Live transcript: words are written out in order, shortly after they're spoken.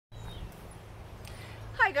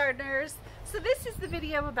Hi gardeners! So this is the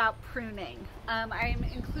video about pruning. I'm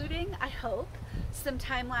including, I hope, some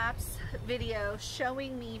time-lapse video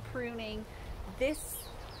showing me pruning this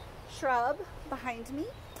shrub behind me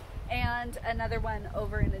and another one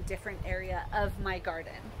over in a different area of my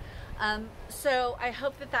garden. So I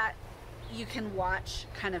hope that you can watch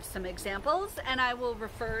kind of some examples, and I will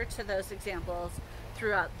refer to those examples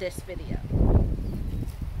throughout this video.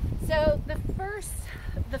 So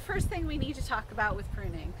the first thing we need to talk about with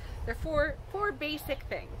pruning, there are four basic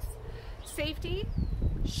things: safety,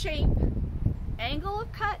 shape, angle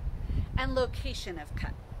of cut, and location of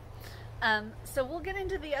cut. So we'll get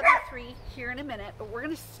into the other three here in a minute, but we're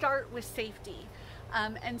going to start with safety.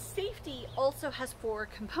 And safety also has four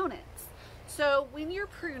components. So when you're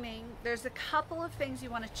pruning, there's a couple of things you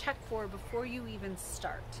want to check for before you even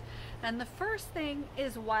start. And the first thing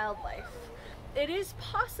is wildlife. It is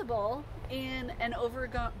possible in an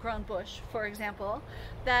overgrown bush, for example,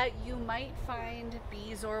 that you might find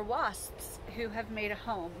bees or wasps who have made a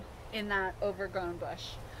home in that overgrown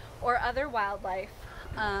bush, or other wildlife.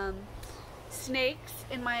 Snakes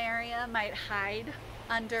in my area might hide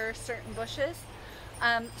under certain bushes.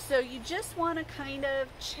 So you just want to kind of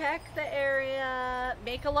check the area,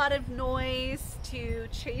 make a lot of noise to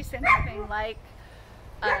chase anything like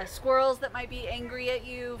squirrels that might be angry at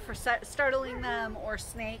you for startling them, or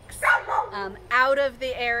snakes out of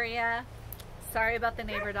the area. Sorry about the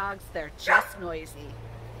neighbor dogs, they're just noisy.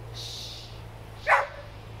 Shh.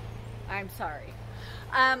 I'm sorry.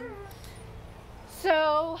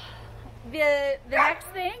 So the next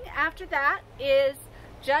thing after that is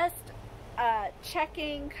just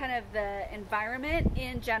checking kind of the environment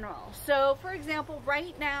in general. So for example,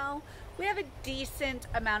 right now we have a decent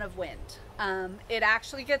amount of wind. It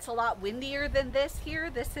actually gets a lot windier than this here.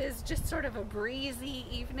 This is just sort of a breezy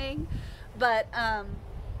evening, but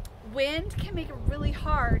wind can make it really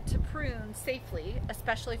hard to prune safely,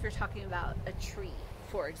 especially if you're talking about a tree,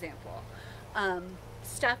 for example.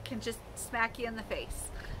 Stuff can just smack you in the face.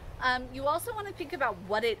 You also want to think about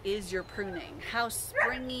what it is you're pruning. How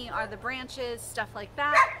springy are the branches, stuff like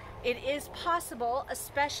that. It is possible,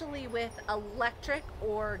 especially with electric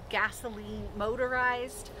or gasoline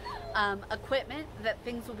motorized equipment, that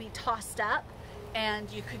things will be tossed up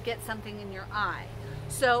and you could get something in your eye.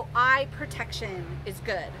 So eye protection is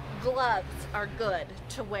good. Gloves are good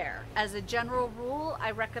to wear. As a general rule,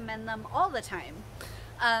 I recommend them all the time.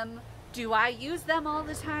 Do I use them all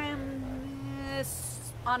the time?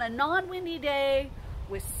 On a non-windy day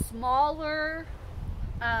with smaller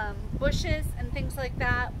bushes and things like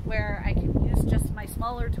that, where I can use just my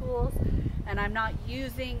smaller tools and I'm not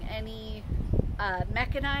using any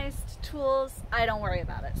mechanized tools, I don't worry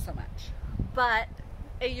about it so much. But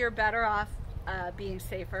you're better off being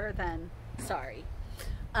safer than sorry.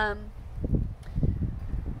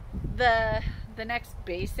 The next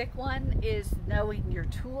basic one is knowing your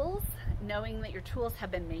tools, knowing that your tools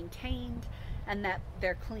have been maintained and that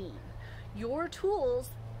they're clean. Your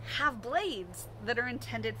tools have blades that are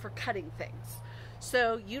intended for cutting things.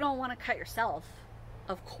 So you don't want to cut yourself,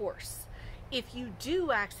 of course. If you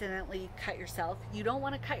do accidentally cut yourself, you don't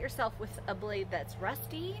want to cut yourself with a blade that's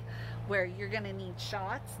rusty, where you're going to need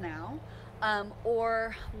shots now,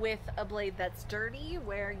 or with a blade that's dirty,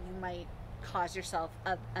 where you might cause yourself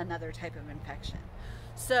another type of infection.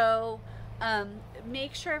 So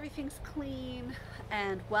make sure everything's clean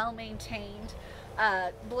and well maintained.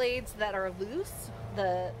 Blades that are loose,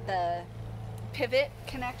 the pivot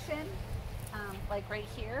connection, like right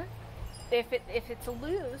here, if it's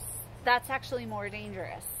loose, that's actually more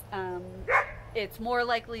dangerous. It's more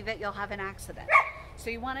likely that you'll have an accident. So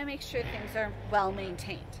you want to make sure things are well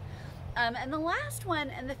maintained. And the last one,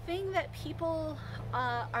 and the thing that people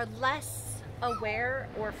are less aware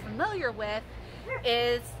or familiar with,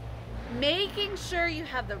 is making sure you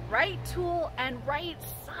have the right tool and right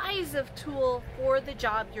size of tool for the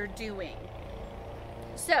job you're doing.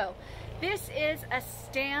 So this is a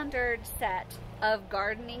standard set of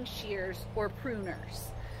gardening shears or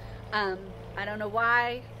pruners. I don't know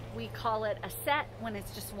why we call it a set when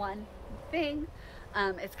it's just one thing.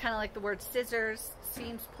 It's kind of like the word scissors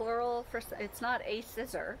seems plural. It's not a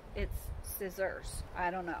scissor, it's scissors.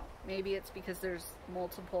 I don't know. Maybe it's because there's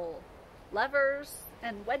multiple levers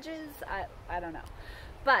and wedges. I don't know.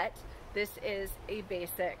 But this is a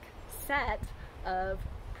basic set of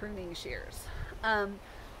pruning shears.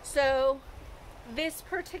 So this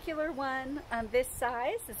particular one, this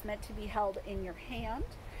size, is meant to be held in your hand.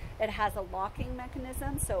 It has a locking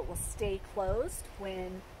mechanism, so it will stay closed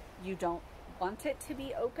when you don't want it to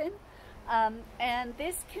be open. And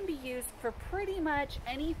this can be used for pretty much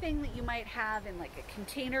anything that you might have in like a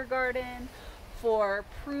container garden, for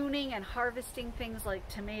pruning and harvesting things like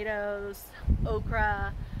tomatoes,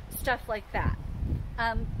 okra, stuff like that.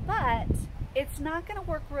 But it's not going to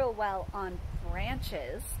work real well on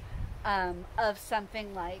branches of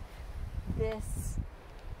something like this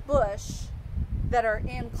bush that are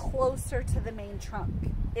in closer to the main trunk.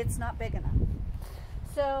 It's not big enough.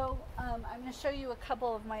 So I'm going to show you a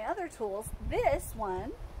couple of my other tools. This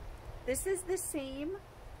one, this is the same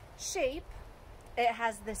shape. It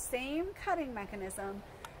has the same cutting mechanism,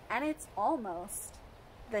 and it's almost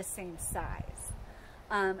the same size.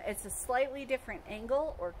 It's a slightly different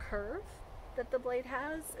angle or curve that the blade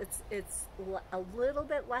has. It's a little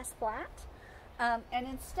bit less flat. And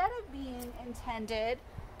instead of being intended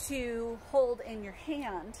to hold in your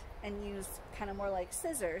hand and use kind of more like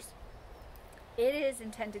scissors, it is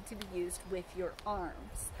intended to be used with your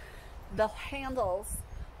arms. The handles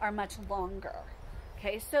are much longer.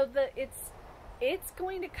 Okay, so it's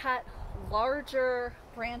going to cut larger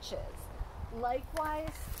branches. Likewise,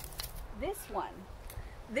 this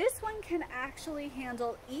one can actually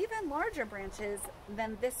handle even larger branches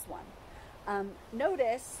than this one.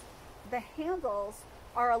 Notice the handles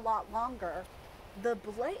are a lot longer. The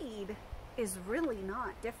blade is really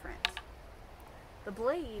not different. The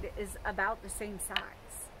blade is about the same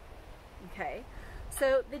size. Okay,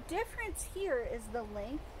 so the difference here is the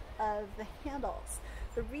length of the handles.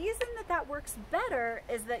 The reason that works better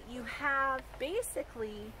is that you have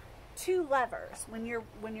basically two levers. When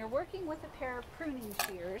you're working with a pair of pruning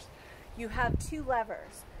shears, you have two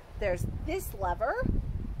levers. There's this lever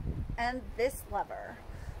and this lever.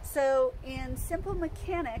 So in simple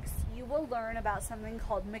mechanics, you will learn about something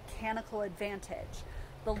called mechanical advantage.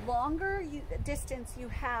 The longer distance you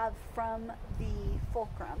have from the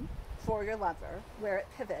fulcrum for your lever, where it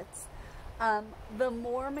pivots, the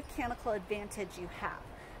more mechanical advantage you have.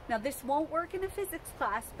 Now, this won't work in a physics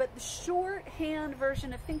class, but the shorthand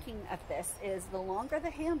version of thinking of this is the longer the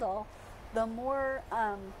handle, the more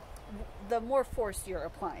force you're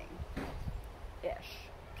applying, ish.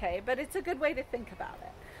 Okay, but it's a good way to think about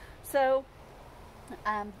it. So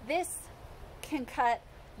this can cut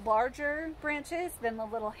larger branches than the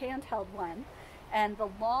little handheld one, and the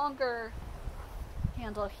longer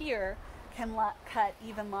handle here can cut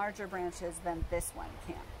even larger branches than this one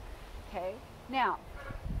can. Okay, now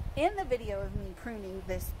in the video of me pruning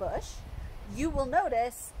this bush, you will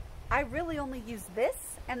notice I really only use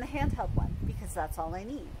this and the handheld one because that's all I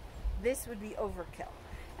need. This would be overkill,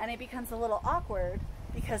 and it becomes a little awkward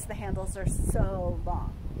because the handles are so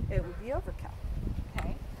long. It would be overkill.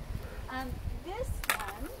 Okay, this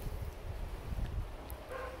one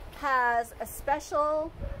has a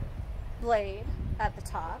special blade at the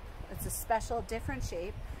top. It's a special different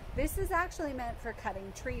shape. This is actually meant for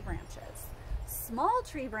cutting tree branches. Small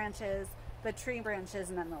tree branches, but tree branches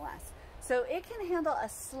nonetheless. So it can handle a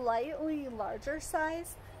slightly larger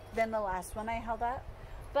size than the last one I held up,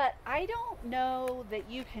 but I don't know that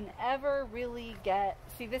you can ever really get,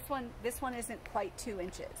 see this one isn't quite 2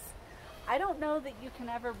 inches. I don't know that you can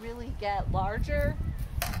ever really get larger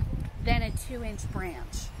than a 2-inch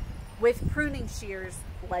branch with pruning shears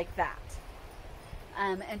like that.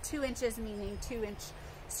 And 2 inches meaning 2-inch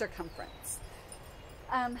circumference.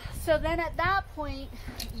 So then at that point,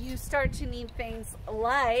 you start to need things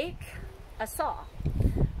like a saw.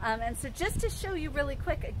 And so just to show you really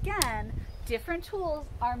quick again, different tools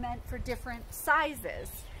are meant for different sizes.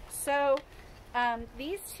 So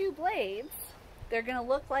these two blades, they're going to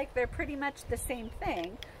look like they're pretty much the same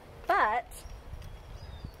thing, but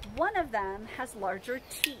one of them has larger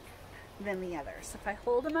teeth than the other. So if I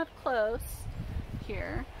hold them up close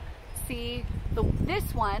here, see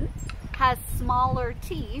this one has smaller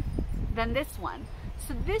teeth than this one.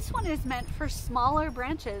 So this one is meant for smaller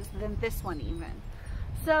branches than this one even.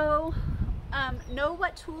 So know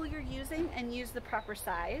what tool you're using and use the proper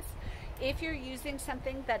size. If you're using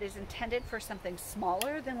something that is intended for something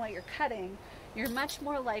smaller than what you're cutting, you're much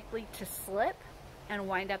more likely to slip and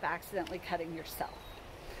wind up accidentally cutting yourself.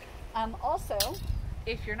 Also,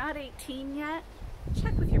 if you're not 18 yet,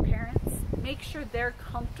 check with your parents. Make sure they're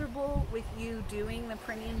comfortable with you doing the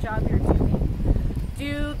pruning job you're doing.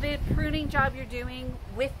 Do the pruning job you're doing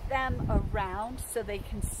with them around so they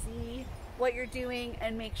can see what you're doing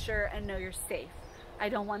and make sure and know you're safe. I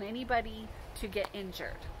don't want anybody to get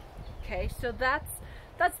injured. Okay, so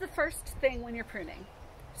that's the first thing when you're pruning,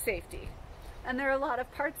 safety. And there are a lot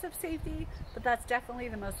of parts of safety, but that's definitely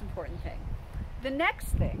the most important thing. The next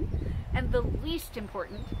thing, and the least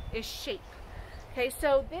important, is shape. Okay,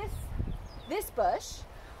 so this bush,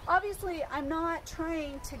 obviously I'm not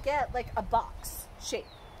trying to get like a box shape.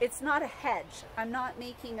 It's not a hedge. I'm not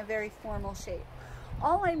making a very formal shape.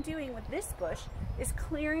 All I'm doing with this bush is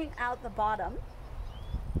clearing out the bottom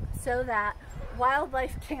so that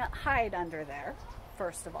wildlife can't hide under there,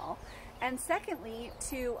 first of all. And secondly,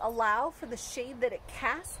 to allow for the shade that it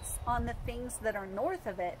casts on the things that are north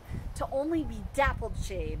of it to only be dappled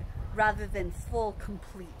shade rather than full,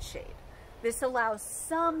 complete shade. This allows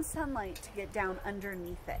some sunlight to get down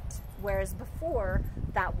underneath it, whereas before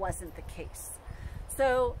that wasn't the case.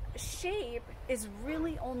 So shape is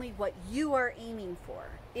really only what you are aiming for.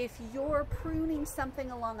 If you're pruning something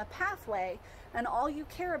along a pathway and all you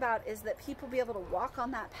care about is that people be able to walk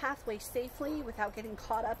on that pathway safely without getting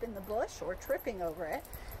caught up in the bush or tripping over it,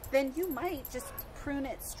 then you might just prune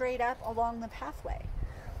it straight up along the pathway.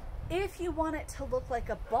 If you want it to look like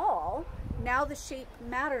a ball, now the shape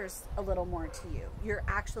matters a little more to you. You're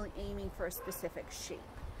actually aiming for a specific shape.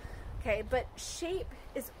 Okay, but shape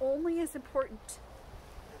is only as important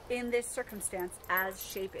in this circumstance as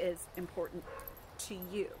shape is important to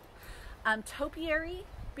you. Topiary,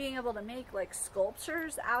 being able to make like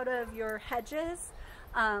sculptures out of your hedges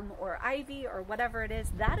or ivy or whatever it is,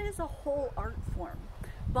 that is a whole art form.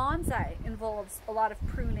 Bonsai involves a lot of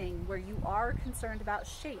pruning where you are concerned about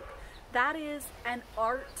shape. That is an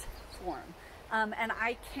art form, and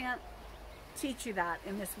I can't teach you that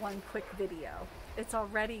in this one quick video. It's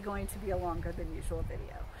already going to be a longer than usual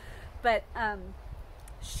video. But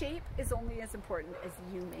shape is only as important as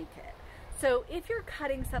you make it. So if you're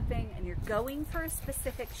cutting something and you're going for a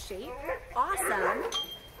specific shape, awesome.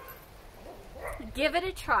 Give it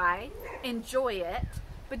a try, enjoy it,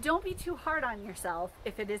 but don't be too hard on yourself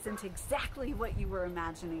if it isn't exactly what you were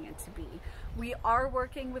imagining it to be. We are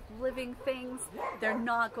working with living things. They're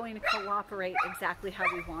not going to cooperate exactly how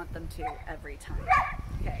we want them to every time.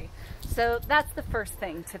 Okay, so that's the first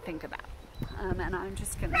thing to think about. And I'm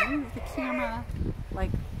just going to move the camera like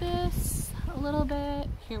this a little bit.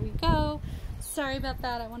 Here we go. Sorry about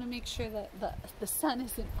that. I want to make sure that the sun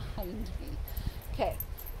isn't behind me. Okay,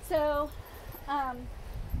 so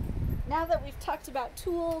now that we've talked about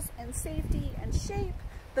tools and safety and shape,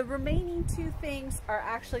 the remaining two things are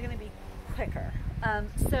actually going to be quicker.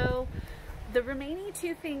 So the remaining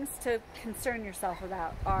two things to concern yourself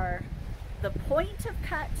about are the point of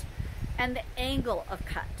cut and the angle of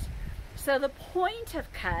cut. So the point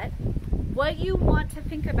of cut, what you want to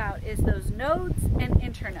think about is those nodes and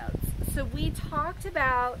internodes. So we talked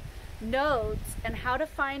about nodes and how to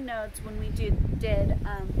find nodes when we did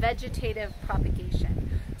vegetative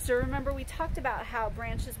propagation. So remember, we talked about how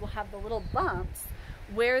branches will have the little bumps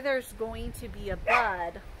where there's going to be a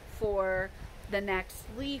bud for the next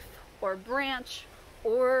leaf or branch,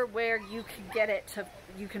 or where you can get it to,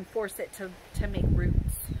 you can force it to make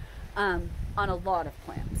roots on a lot of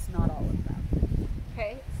plants, not all of them.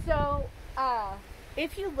 Okay, so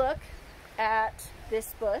if you look at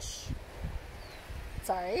this bush,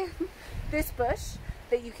 this bush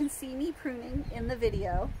that you can see me pruning in the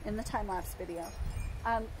video, in the time-lapse video,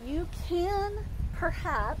 you can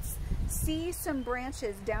perhaps see some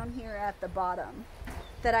branches down here at the bottom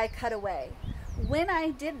that I cut away. When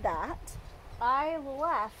I did that, I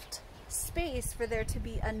left space for there to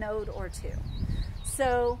be a node or two.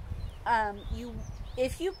 So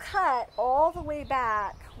if you cut all the way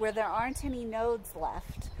back where there aren't any nodes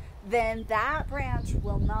left, then that branch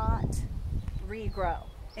will not regrow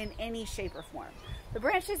in any shape or form. The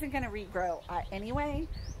branch isn't going to regrow anyway,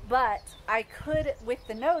 but I could, with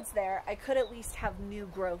the nodes there, I could at least have new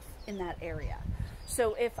growth in that area.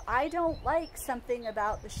 So if I don't like something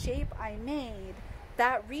about the shape I made,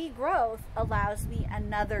 that regrowth allows me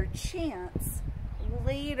another chance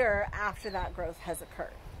later after that growth has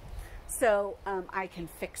occurred. So I can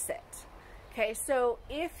fix it. Okay, so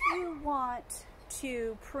if you want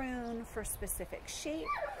to prune for specific shape,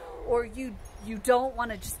 or you don't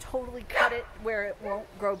want to just totally cut it where it won't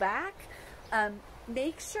grow back,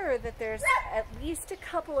 make sure that there's at least a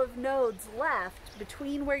couple of nodes left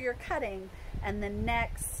between where you're cutting and the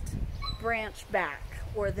next branch back,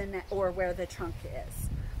 or where the trunk is,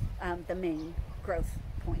 the main growth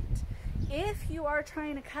point. If you are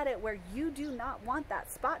trying to cut it where you do not want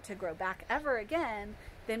that spot to grow back ever again,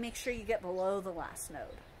 then make sure you get below the last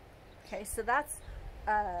node. Okay, so that's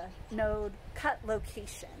node cut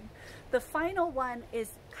location. The final one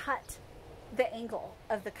is cut the angle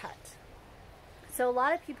of the cut. So a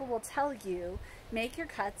lot of people will tell you, make your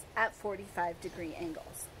cuts at 45-degree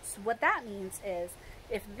angles. So what that means is,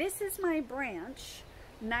 if this is my branch,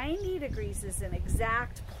 90 degrees is an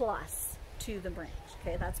exact plus to the branch.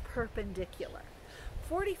 Okay, that's perpendicular.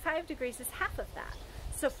 45 degrees is half of that.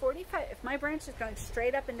 So 45, if my branch is going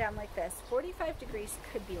straight up and down like this, 45 degrees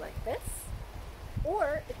could be like this,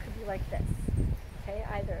 or it could be like this. Okay,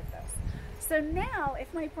 either of those. So now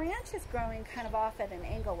if my branch is growing kind of off at an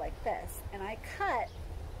angle like this, and I cut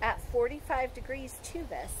at 45 degrees to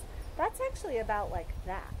this, that's actually about like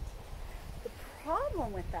that. The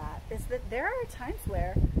problem with that is that there are times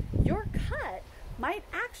where your cut might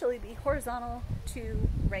actually be horizontal to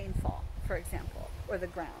rainfall, for example, or the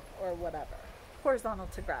ground, or whatever, horizontal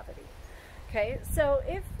to gravity. Okay, so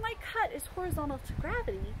if my cut is horizontal to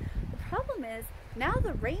gravity, the problem is now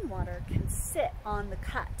the rainwater can sit on the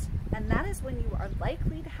cut, and that is when you are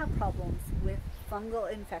likely to have problems with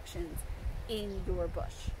fungal infections in your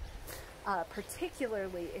bush,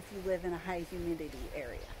 particularly if you live in a high humidity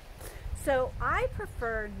area. So I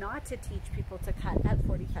prefer not to teach people to cut at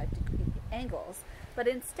 45-degree angles, but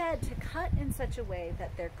instead to cut in such a way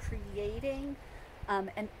that they're creating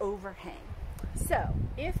an overhang. So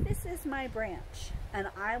if this is my branch and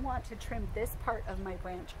I want to trim this part of my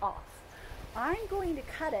branch off, I'm going to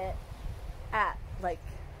cut it at like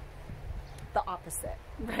the opposite,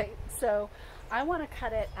 right? So I want to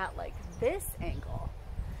cut it at like this angle.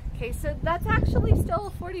 Okay, so that's actually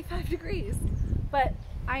still 45 degrees, but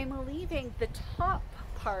I'm leaving the top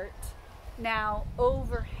part now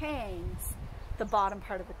overhangs the bottom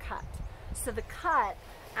part of the cut. So the cut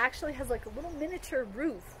actually has like a little miniature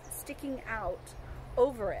roof sticking out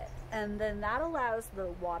over it, and then that allows the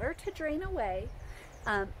water to drain away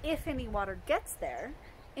if any water gets there,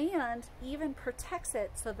 and even protects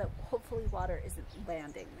it so that hopefully water isn't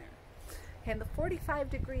landing there. And the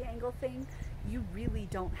 45-degree angle thing, you really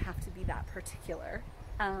don't have to be that particular.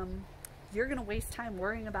 You're gonna waste time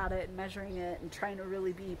worrying about it and measuring it and trying to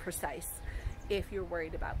really be precise if you're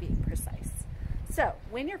worried about being precise. So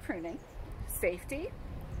when you're pruning, safety,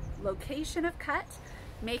 location of cut,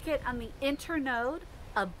 make it on the internode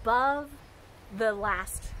above the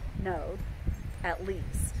last node at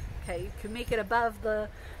least. Okay, you can make it above the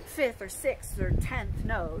 5th or 6th or 10th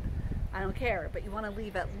node, I don't care, but you want to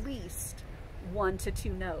leave at least 1 to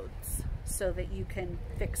 2 nodes so that you can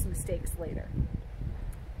fix mistakes later.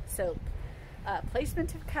 So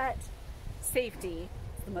placement of cut, safety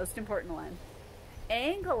is the most important one.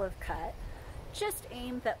 Angle of cut, just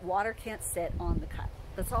aim that water can't sit on the cut.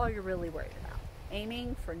 That's all you're really worried about.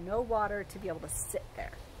 Aiming for no water to be able to sit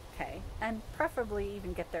there, okay? And preferably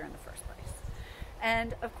even get there in the first place.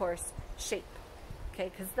 And of course, shape,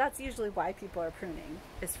 okay? Because that's usually why people are pruning,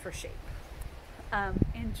 is for shape.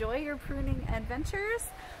 Enjoy your pruning adventures.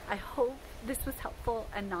 I hope this was helpful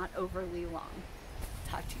and not overly long.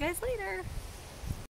 Talk to you guys later.